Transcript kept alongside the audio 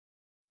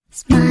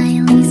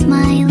Smiley,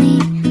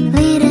 smiley,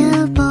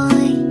 little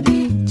boy,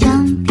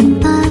 jumping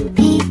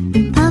puppy,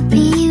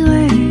 puppy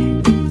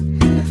world,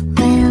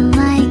 well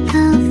like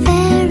a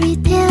fairy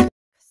tale.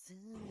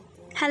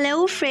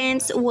 Hello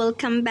friends,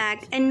 welcome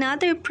back.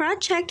 Another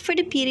project for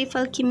the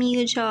beautiful Kim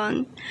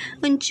Young.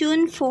 On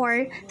June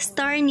 4,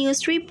 Star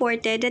News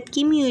reported that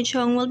Kim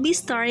Young will be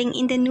starring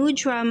in the new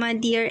drama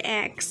Dear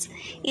Ex.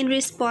 In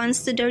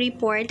response to the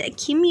report,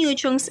 Kim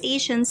Young's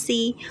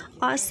agency,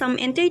 Awesome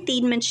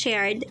Entertainment,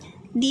 shared,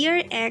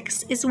 Dear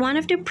Ex is one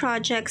of the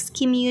projects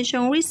Kim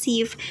Young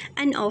received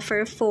an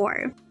offer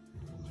for.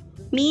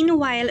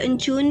 Meanwhile, on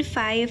June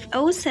 5,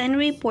 OSEN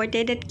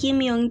reported that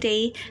Kim Young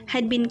Dae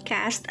had been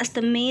cast as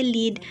the male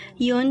lead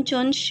Yoo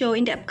Jung's show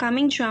in the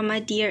upcoming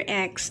drama Dear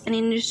Ex, and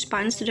in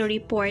response to the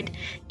report,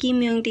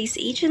 Kim Young Dae's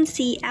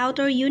agency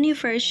Outer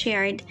Universe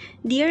shared,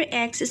 Dear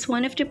Ex is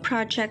one of the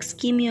projects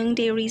Kim Young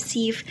Dae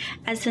received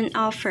as an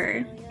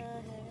offer.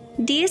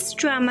 This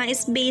drama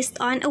is based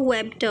on a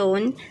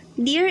webtoon.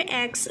 Dear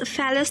Ex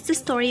follows the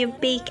story of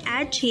Baek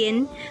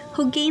Ah-jin,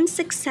 who gains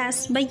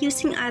success by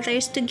using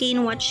others to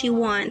gain what she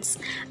wants,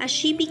 as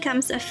she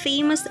becomes a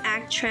famous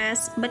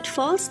actress but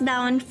falls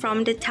down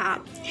from the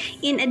top.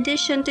 In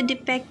addition to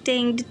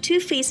depicting the two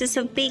faces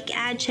of Baek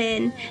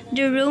Ah-jin,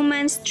 the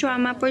romance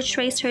drama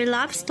portrays her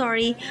love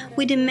story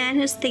with a man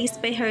who stays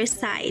by her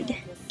side.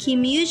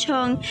 Kim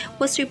Yoojung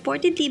was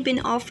reportedly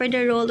been offered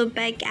the role of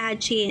Baek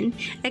Ah-jin,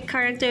 a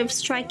character of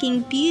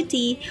striking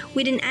beauty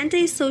with an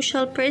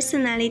antisocial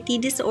personality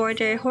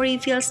disorder who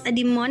reveals a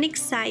demonic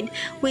side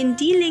when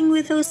dealing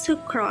with those who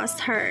cross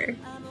her.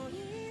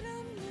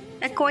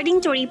 According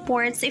to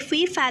reports, if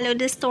we follow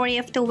the story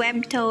of the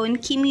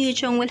webtoon, Kim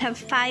Young will have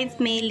 5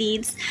 male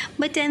leads,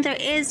 but then there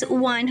is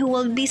one who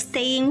will be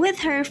staying with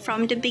her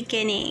from the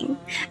beginning.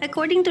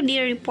 According to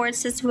the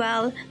reports as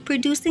well,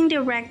 producing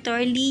director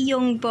Lee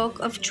Yong-bok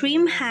of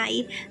Dream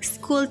High,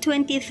 School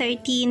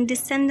 2013,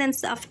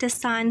 Descendants of the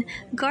Sun,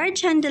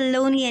 Guardian the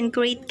Lonely and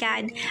Great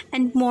God,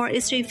 and more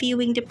is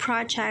reviewing the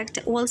project,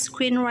 while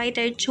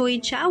screenwriter Choi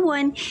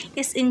Ja-won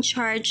is in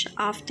charge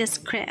of the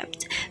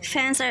script.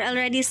 Fans are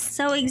already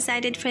so excited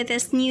for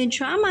this new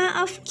drama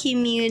of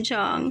Kim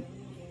Young.